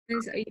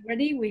Are you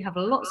ready? We have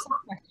lots of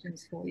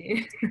questions for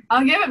you.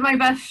 I'll give it my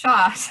best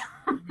shot.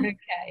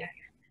 Okay.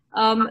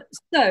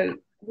 So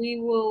we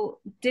will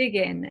dig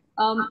in.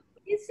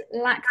 Is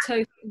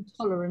lactose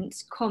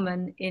intolerance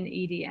common in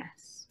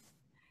EDS?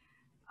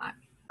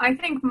 I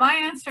think my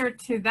answer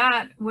to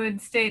that would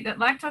state that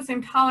lactose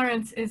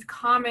intolerance is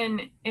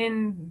common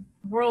in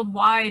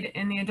worldwide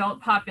in the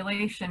adult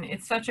population.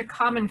 It's such a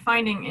common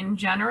finding in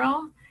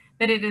general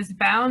that it is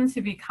bound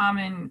to be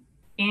common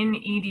in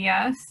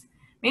EDS,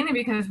 mainly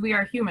because we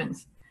are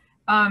humans.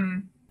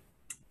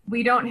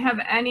 We don't have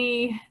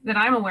any, that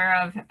I'm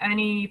aware of,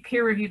 any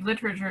peer-reviewed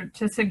literature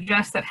to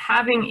suggest that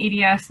having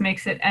EDS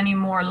makes it any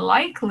more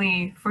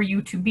likely for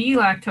you to be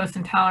lactose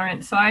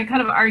intolerant. So I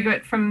kind of argue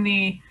it from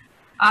the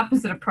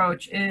opposite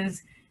approach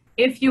is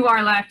if you are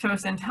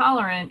lactose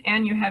intolerant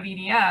and you have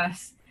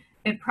EDS,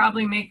 it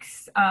probably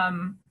makes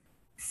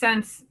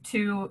sense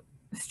to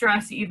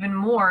stress even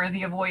more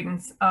the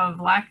avoidance of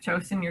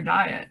lactose in your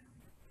diet.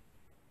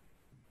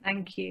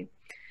 Thank you.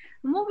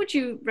 And what would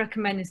you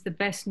recommend is the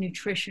best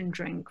nutrition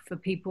drink for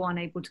people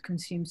unable to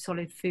consume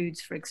solid foods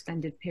for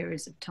extended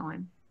periods of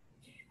time?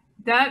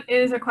 That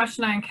is a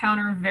question I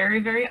encounter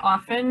very, very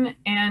often.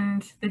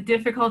 And the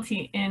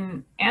difficulty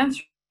in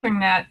answering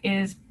that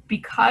is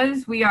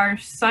because we are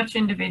such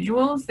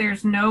individuals,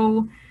 there's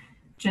no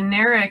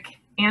generic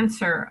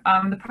answer.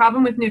 The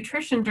problem with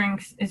nutrition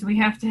drinks is we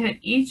have to hit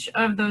each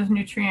of those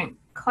nutrient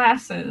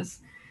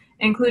classes,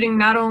 including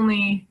not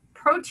only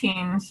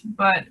proteins,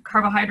 but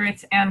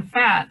carbohydrates and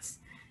fats.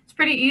 It's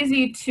pretty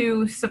easy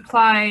to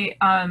supply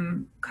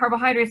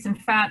carbohydrates and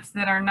fats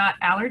that are not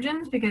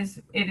allergens because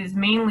it is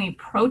mainly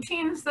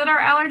proteins that are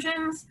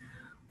allergens.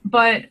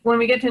 But when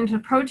we get into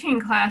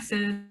protein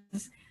classes,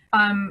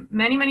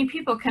 many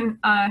people can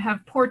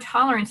have poor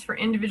tolerance for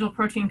individual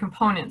protein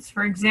components.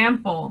 For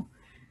example,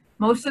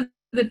 most of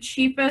the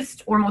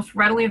cheapest or most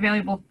readily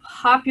available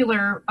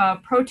popular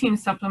protein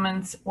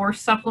supplements or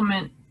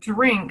supplement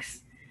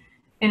drinks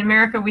in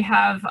America, we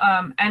have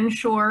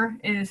Ensure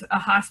is a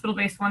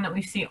hospital-based one that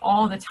we see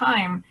all the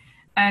time.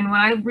 And when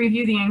I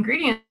review the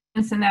ingredients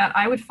in that,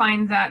 I would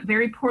find that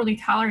very poorly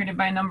tolerated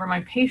by a number of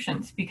my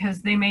patients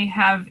because they may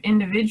have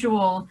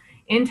individual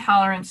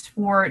intolerance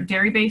for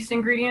dairy-based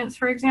ingredients,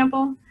 for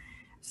example.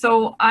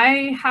 So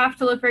I have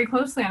to look very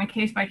closely on a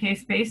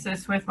case-by-case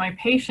basis with my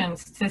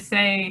patients to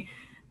say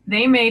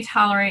they may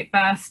tolerate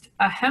best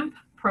a hemp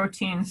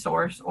protein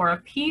source or a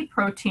pea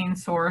protein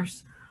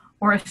source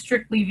or a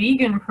strictly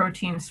vegan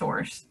protein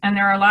source. And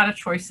there are a lot of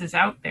choices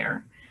out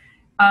there.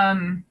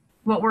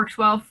 What works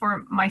well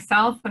for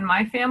myself and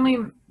my family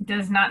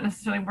does not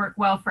necessarily work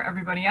well for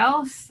everybody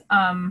else.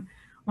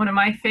 One of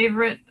my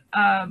favorite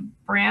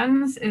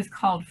brands is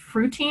called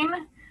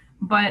Fruitine,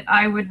 but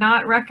I would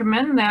not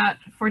recommend that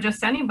for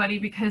just anybody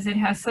because it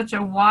has such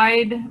a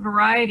wide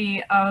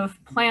variety of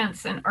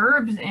plants and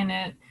herbs in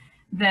it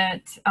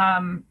that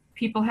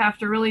people have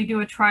to really do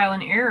a trial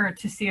and error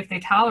to see if they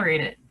tolerate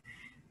it.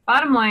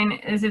 Bottom line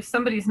is if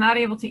somebody's not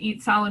able to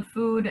eat solid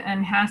food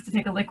and has to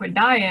take a liquid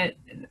diet,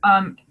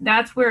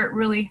 that's where it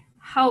really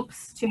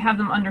helps to have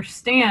them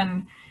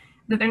understand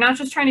that they're not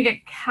just trying to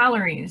get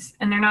calories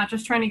and they're not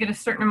just trying to get a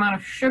certain amount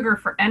of sugar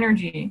for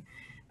energy.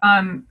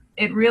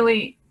 It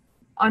really,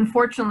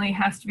 unfortunately,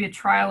 has to be a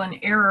trial and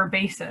error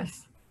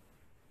basis.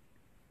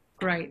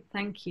 Great,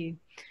 thank you.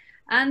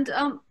 And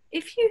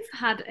if you've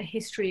had a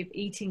history of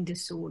eating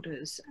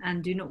disorders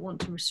and do not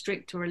want to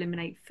restrict or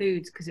eliminate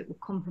foods because it will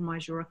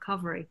compromise your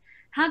recovery,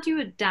 how do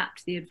you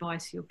adapt the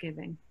advice you're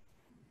giving?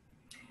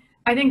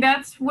 I think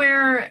that's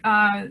where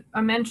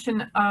a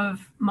mention of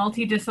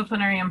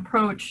multidisciplinary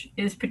approach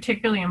is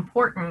particularly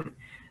important.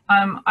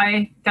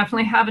 I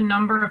definitely have a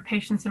number of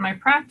patients in my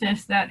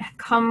practice that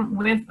come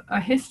with a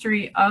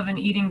history of an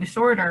eating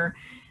disorder,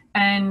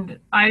 and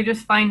I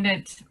just find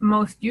it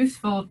most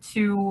useful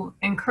to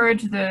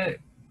encourage the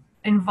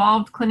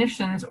involved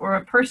clinicians or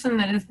a person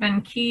that has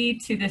been key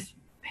to this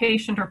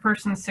patient or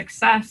person's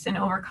success in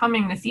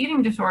overcoming this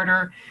eating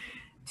disorder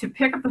to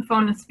pick up the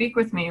phone and speak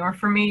with me, or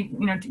for me,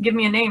 to give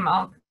me a name,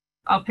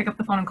 I'll pick up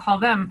the phone and call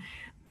them.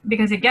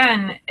 Because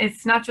again,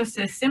 it's not just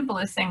as simple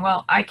as saying,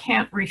 well, I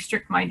can't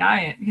restrict my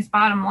diet, because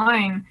bottom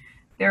line,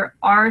 there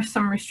are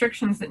some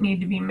restrictions that need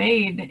to be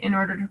made in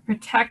order to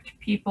protect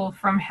people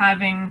from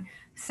having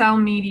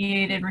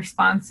cell-mediated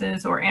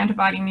responses or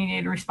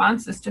antibody-mediated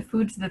responses to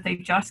foods that they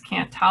just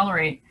can't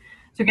tolerate.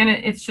 So again,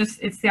 it's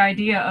the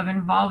idea of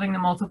involving the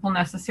multiple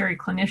necessary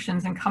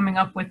clinicians and coming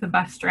up with the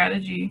best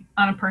strategy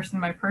on a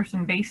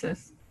person-by-person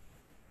basis.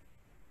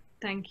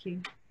 Thank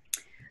you.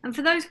 And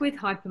for those with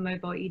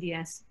hypermobile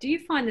EDS, do you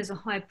find there's a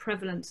high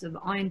prevalence of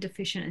iron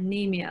deficient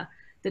anemia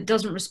that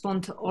doesn't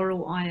respond to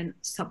oral iron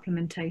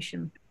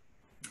supplementation?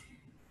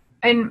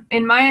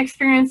 In my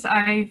experience,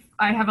 I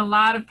have a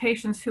lot of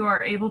patients who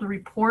are able to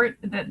report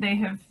that they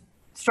have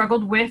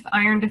struggled with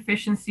iron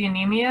deficiency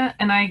anemia.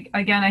 And I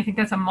think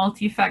that's a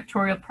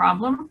multifactorial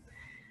problem.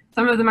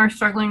 Some of them are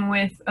struggling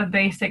with a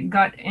basic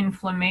gut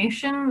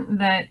inflammation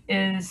that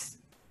is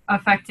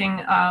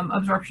affecting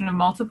absorption of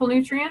multiple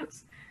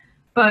nutrients.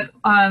 But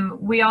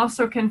we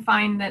also can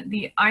find that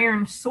the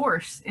iron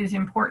source is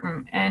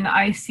important. And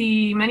I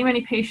see many,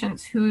 many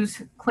patients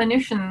whose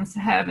clinicians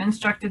have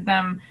instructed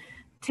them,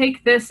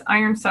 take this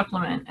iron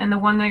supplement. And the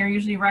one they are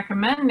usually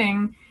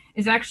recommending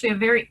is actually a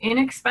very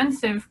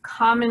inexpensive,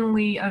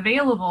 commonly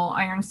available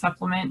iron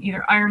supplement,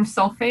 either iron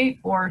sulfate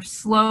or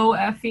slow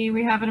Fe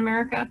we have in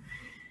America.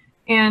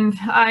 And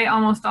I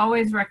almost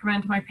always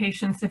recommend to my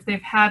patients, if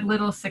they've had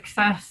little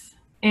success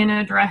in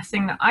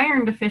addressing the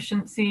iron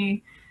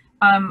deficiency,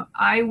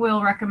 I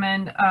will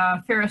recommend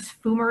ferrous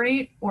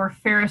fumarate or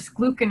ferrous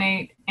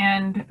gluconate,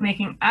 and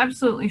making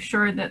absolutely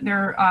sure that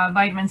their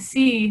vitamin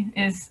C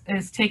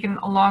is taken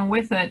along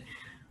with it,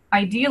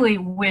 ideally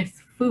with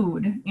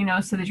food, you know,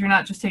 so that you're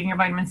not just taking a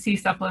vitamin C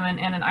supplement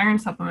and an iron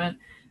supplement.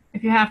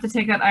 If you have to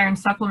take that iron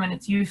supplement,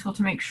 it's useful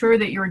to make sure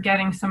that you're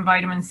getting some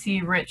vitamin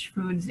C rich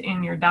foods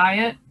in your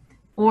diet,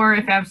 or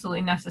if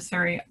absolutely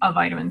necessary, a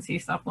vitamin C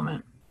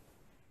supplement.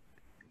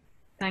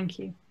 Thank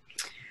you.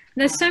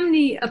 There's so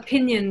many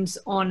opinions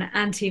on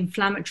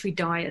anti-inflammatory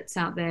diets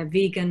out there,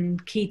 vegan,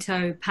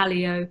 keto,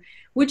 paleo.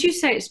 Would you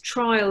say it's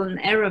trial and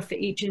error for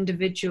each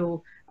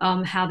individual,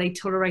 how they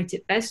tolerate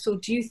it best? Or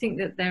do you think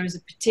that there is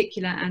a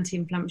particular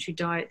anti-inflammatory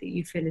diet that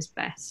you feel is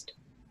best?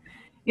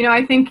 You know,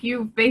 I think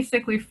you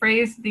basically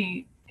phrased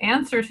the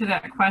answer to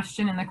that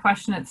question in the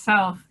question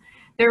itself.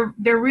 There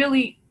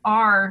really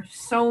are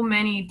so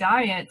many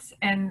diets,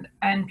 and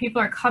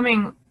people are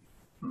coming.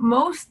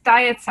 Most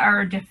diets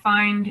are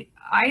defined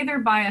either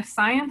by a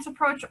science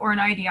approach or an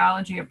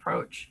ideology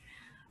approach.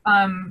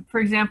 For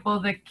example,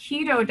 the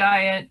keto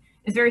diet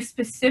is very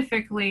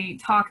specifically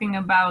talking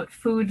about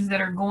foods that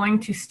are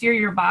going to steer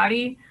your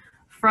body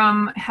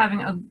from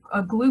having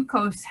a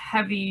glucose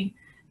heavy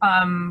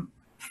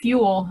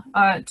fuel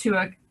to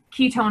a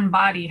ketone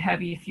body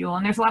heavy fuel.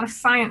 And there's a lot of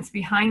science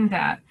behind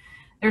that.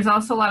 There's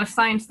also a lot of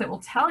science that will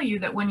tell you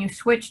that when you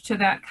switch to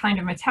that kind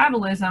of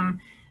metabolism,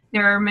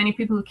 there are many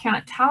people who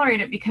cannot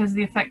tolerate it because of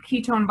the effect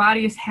ketone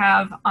bodies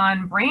have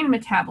on brain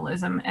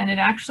metabolism, and it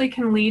actually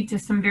can lead to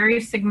some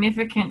very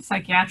significant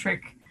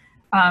psychiatric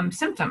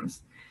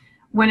symptoms.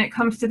 When it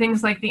comes to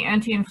things like the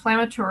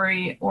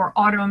anti-inflammatory or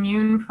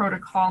autoimmune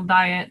protocol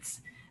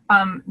diets,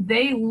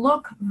 they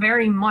look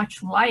very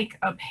much like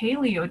a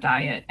paleo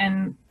diet,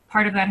 and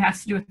part of that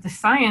has to do with the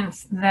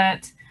science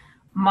that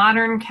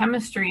modern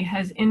chemistry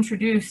has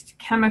introduced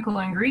chemical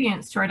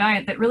ingredients to our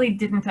diet that really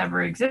didn't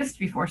ever exist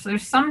before. So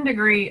there's some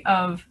degree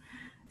of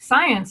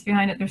science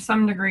behind it. There's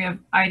some degree of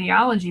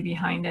ideology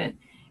behind it.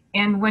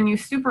 And when you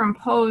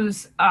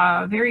superimpose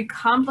a very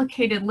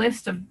complicated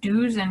list of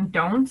do's and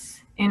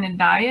don'ts in a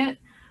diet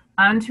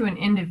onto an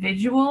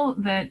individual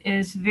that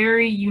is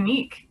very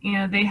unique, you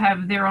know, they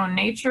have their own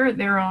nature,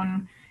 their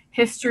own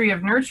history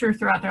of nurture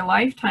throughout their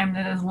lifetime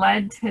that has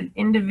led to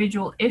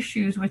individual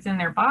issues within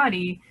their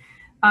body.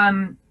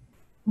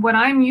 What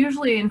I'm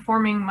usually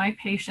informing my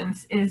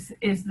patients is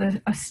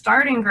a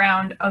starting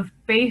ground of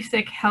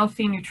basic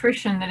healthy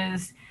nutrition that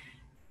is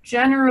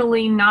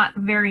generally not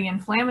very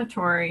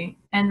inflammatory.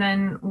 And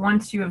then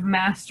once you have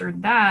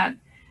mastered that,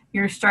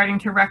 you're starting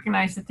to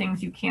recognize the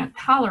things you can't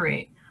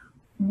tolerate.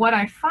 What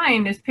I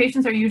find is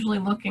patients are usually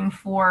looking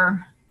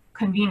for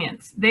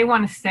convenience. They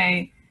want to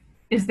say,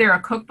 is there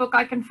a cookbook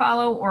I can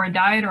follow, or a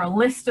diet, or a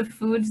list of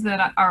foods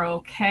that are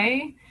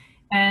okay?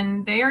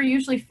 And they are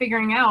usually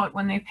figuring out,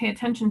 when they pay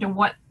attention to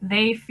what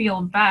they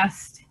feel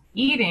best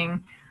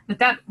eating,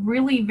 that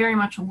really very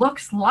much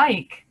looks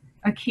like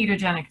a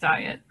ketogenic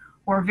diet,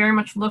 or very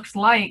much looks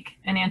like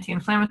an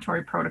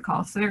anti-inflammatory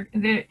protocol. So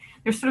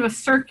there's sort of a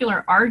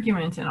circular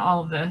argument in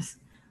all of this.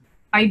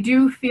 I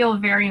do feel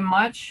very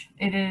much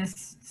it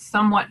is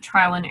somewhat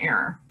trial and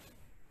error.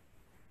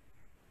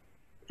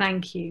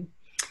 Thank you.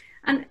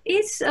 And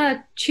is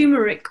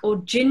turmeric or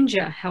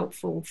ginger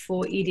helpful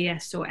for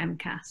EDS or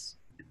MCAS?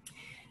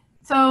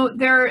 So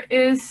there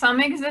is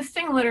some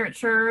existing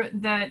literature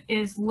that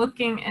is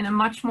looking in a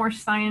much more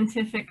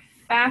scientific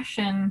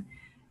fashion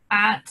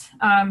at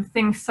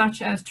things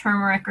such as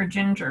turmeric or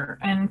ginger.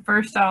 And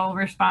first I'll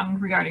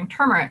respond regarding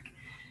turmeric.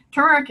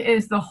 Turmeric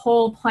is the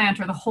whole plant,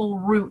 or the whole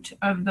root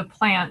of the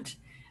plant.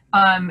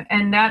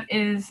 And that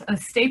is a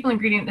staple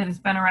ingredient that has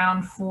been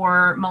around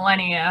for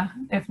millennia,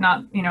 if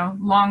not, you know,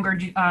 longer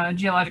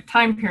geologic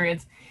time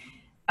periods.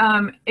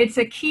 It's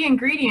a key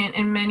ingredient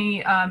in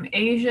many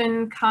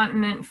Asian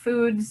continent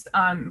foods,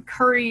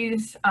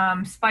 curries,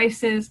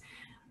 spices.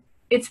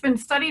 It's been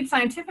studied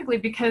scientifically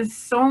because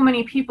so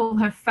many people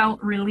have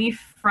felt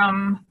relief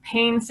from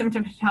pain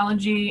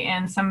symptomatology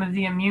and some of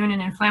the immune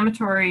and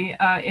inflammatory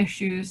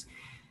issues.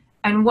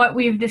 And what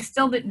we've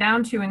distilled it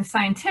down to in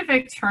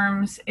scientific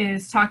terms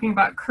is talking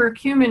about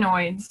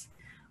curcuminoids,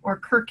 or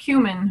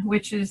curcumin,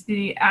 which is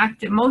the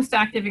most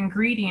active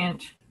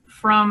ingredient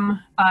from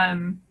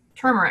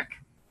turmeric.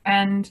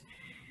 And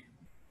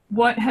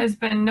what has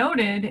been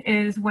noted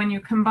is when you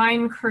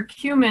combine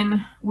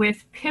curcumin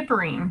with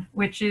piperine,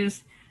 which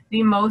is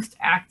the most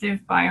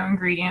active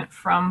bioingredient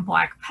from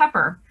black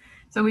pepper.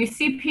 So we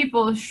see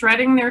people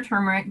shredding their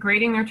turmeric,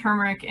 grating their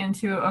turmeric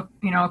into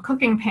a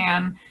cooking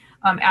pan,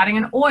 adding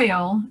an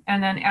oil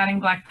and then adding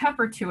black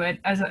pepper to it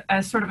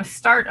as sort of a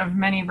start of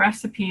many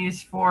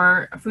recipes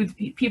for foods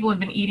people have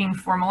been eating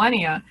for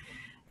millennia.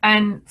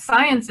 And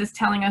science is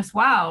telling us,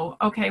 wow,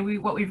 okay,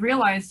 what we've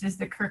realized is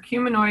the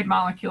curcuminoid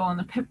molecule and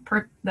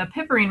the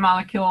piperine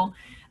molecule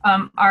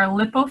are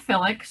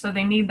lipophilic, so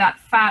they need that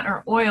fat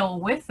or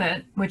oil with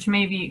it, which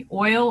may be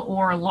oil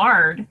or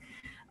lard,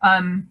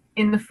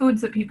 in the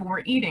foods that people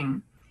were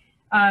eating.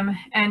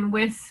 And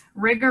with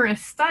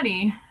rigorous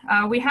study,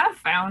 we have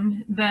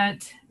found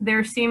that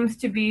there seems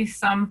to be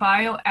some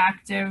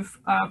bioactive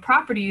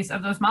properties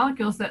of those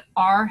molecules that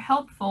are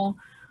helpful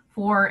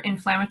for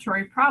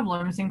inflammatory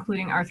problems,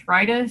 including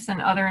arthritis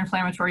and other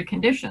inflammatory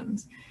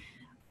conditions.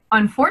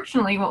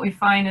 Unfortunately, what we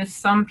find is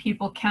some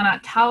people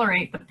cannot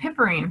tolerate the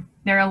piperine.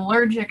 They're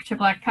allergic to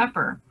black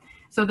pepper.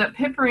 So that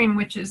piperine,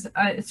 which is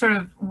sort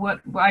of what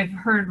I've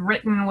heard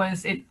written,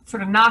 was it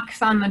sort of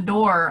knocks on the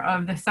door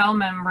of the cell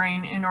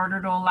membrane in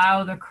order to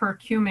allow the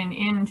curcumin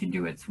in to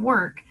do its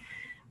work.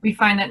 We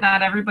find that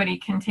not everybody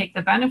can take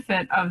the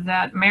benefit of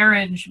that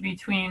marriage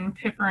between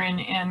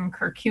piperine and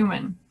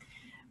curcumin.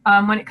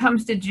 When it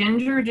comes to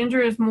ginger, ginger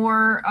is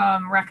more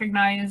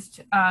recognized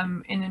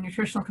in the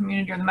nutritional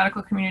community or the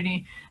medical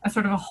community as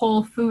sort of a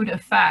whole food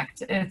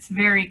effect. It's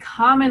very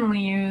commonly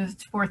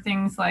used for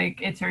things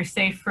like, it's very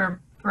safe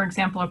for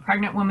example, a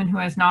pregnant woman who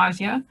has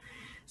nausea.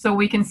 So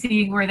we can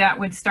see where that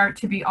would start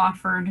to be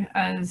offered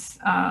as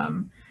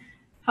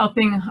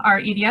helping our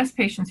EDS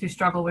patients who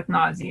struggle with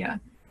nausea.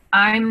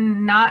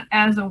 I'm not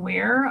as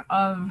aware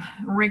of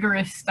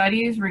rigorous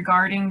studies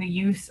regarding the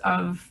use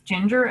of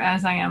ginger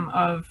as I am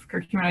of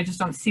curcumin. I just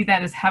don't see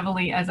that as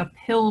heavily as a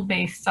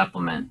pill-based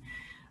supplement.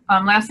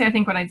 Lastly, I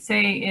think what I'd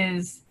say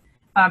is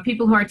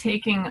people who are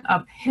taking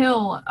a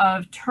pill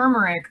of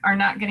turmeric are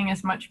not getting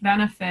as much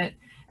benefit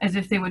as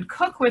if they would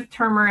cook with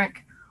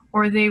turmeric,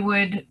 or they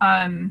would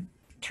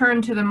turn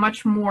to the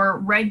much more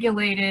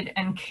regulated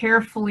and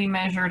carefully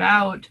measured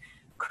out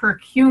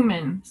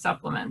curcumin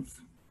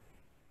supplements.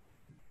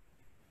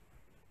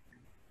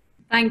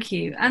 Thank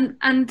you. And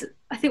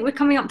I think we're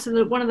coming up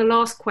to one of the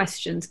last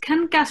questions.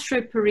 Can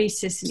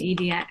gastroparesis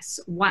and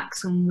EDS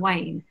wax and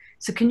wane?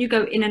 So can you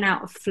go in and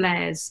out of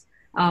flares,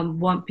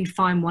 won't be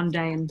fine one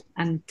day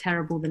and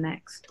terrible the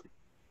next?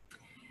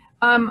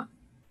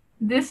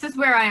 This is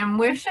where I am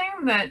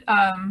wishing that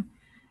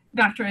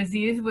Dr.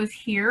 Aziz was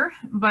here,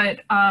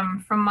 but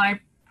from my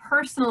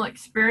personal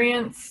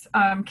experience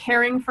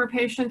caring for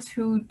patients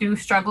who do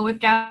struggle with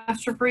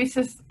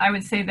gastroparesis, I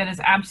would say that is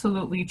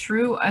absolutely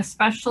true,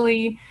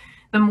 especially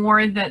the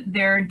more that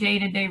their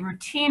day-to-day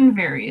routine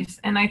varies.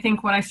 And I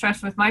think what I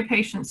stress with my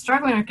patients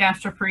struggling with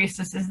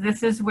gastroparesis is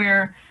this is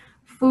where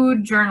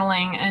food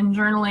journaling and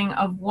journaling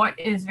of what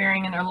is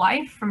varying in their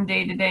life from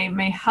day to day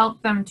may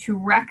help them to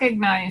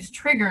recognize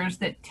triggers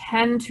that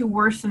tend to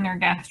worsen their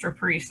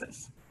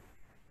gastroparesis.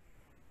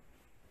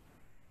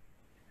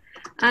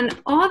 And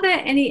are there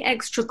any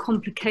extra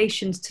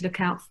complications to look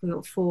out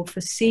for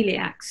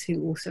celiacs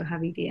who also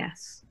have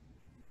EDS?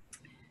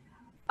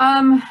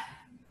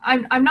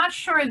 I'm not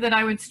sure that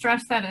I would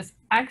stress that as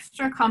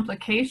extra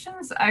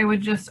complications. I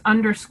would just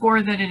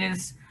underscore that it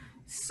is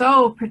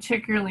so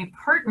particularly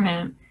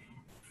pertinent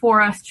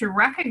for us to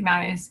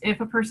recognize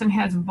if a person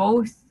has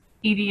both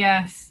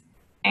EDS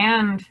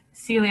and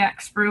celiac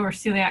sprue or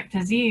celiac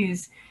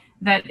disease,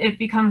 that it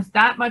becomes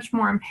that much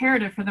more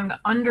imperative for them to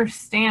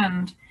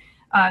understand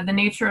the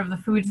nature of the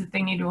foods that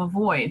they need to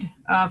avoid.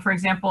 For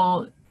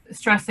example,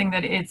 stressing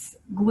that it's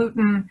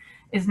gluten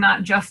is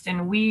not just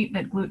in wheat,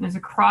 that gluten is a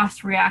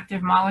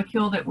cross-reactive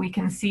molecule that we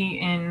can see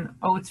in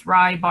oats,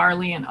 rye,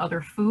 barley, and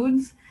other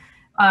foods.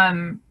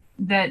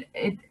 That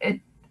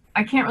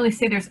I can't really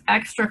say there's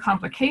extra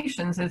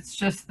complications. It's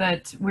just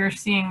that we're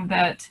seeing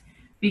that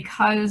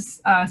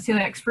because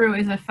celiac sprue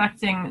is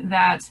affecting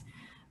that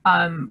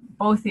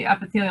both the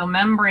epithelial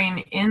membrane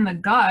in the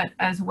gut,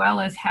 as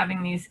well as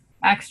having these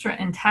extra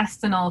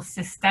intestinal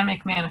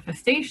systemic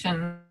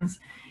manifestations.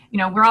 You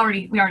know,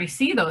 we already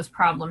see those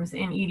problems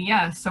in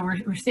EDS, so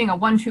we're seeing a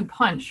 1-2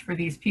 punch for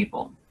these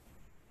people.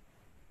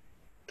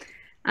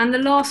 And the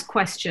last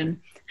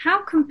question,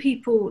 how can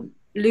people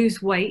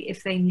lose weight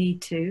if they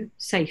need to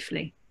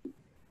safely?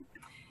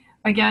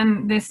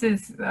 Again, this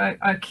is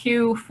a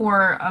cue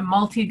for a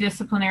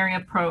multidisciplinary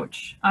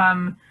approach.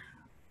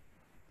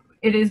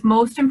 It is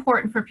most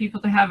important for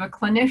people to have a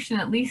clinician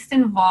at least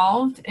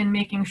involved in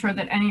making sure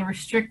that any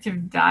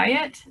restrictive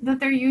diet that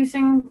they're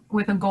using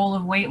with a goal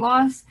of weight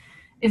loss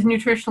is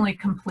nutritionally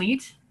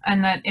complete,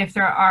 and that if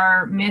there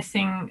are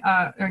missing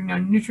or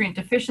nutrient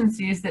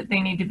deficiencies, that they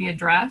need to be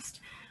addressed.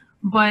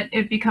 But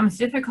it becomes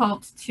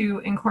difficult to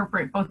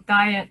incorporate both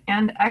diet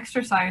and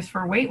exercise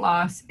for weight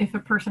loss if a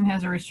person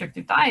has a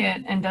restricted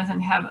diet and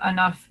doesn't have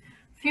enough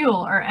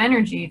fuel or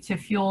energy to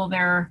fuel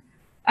their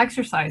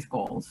exercise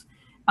goals.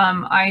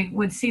 I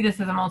would see this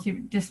as a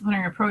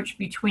multidisciplinary approach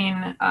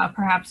between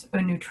perhaps a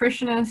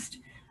nutritionist,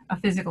 a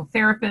physical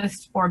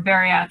therapist, or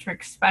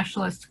bariatric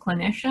specialist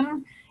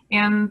clinician,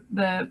 and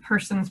the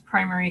person's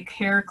primary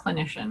care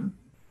clinician.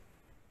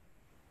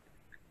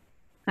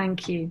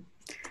 Thank you.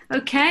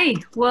 Okay,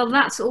 well,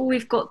 that's all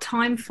we've got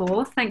time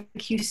for.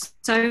 Thank you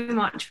so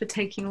much for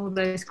taking all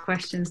those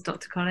questions,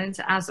 Dr. Collins,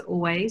 as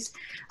always.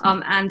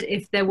 And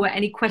if there were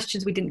any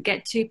questions we didn't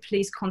get to,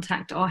 please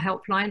contact our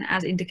helpline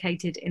as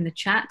indicated in the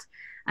chat.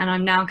 And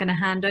I'm now going to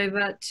hand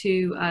over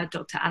to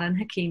Dr. Alan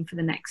Hakim for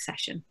the next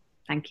session.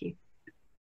 Thank you.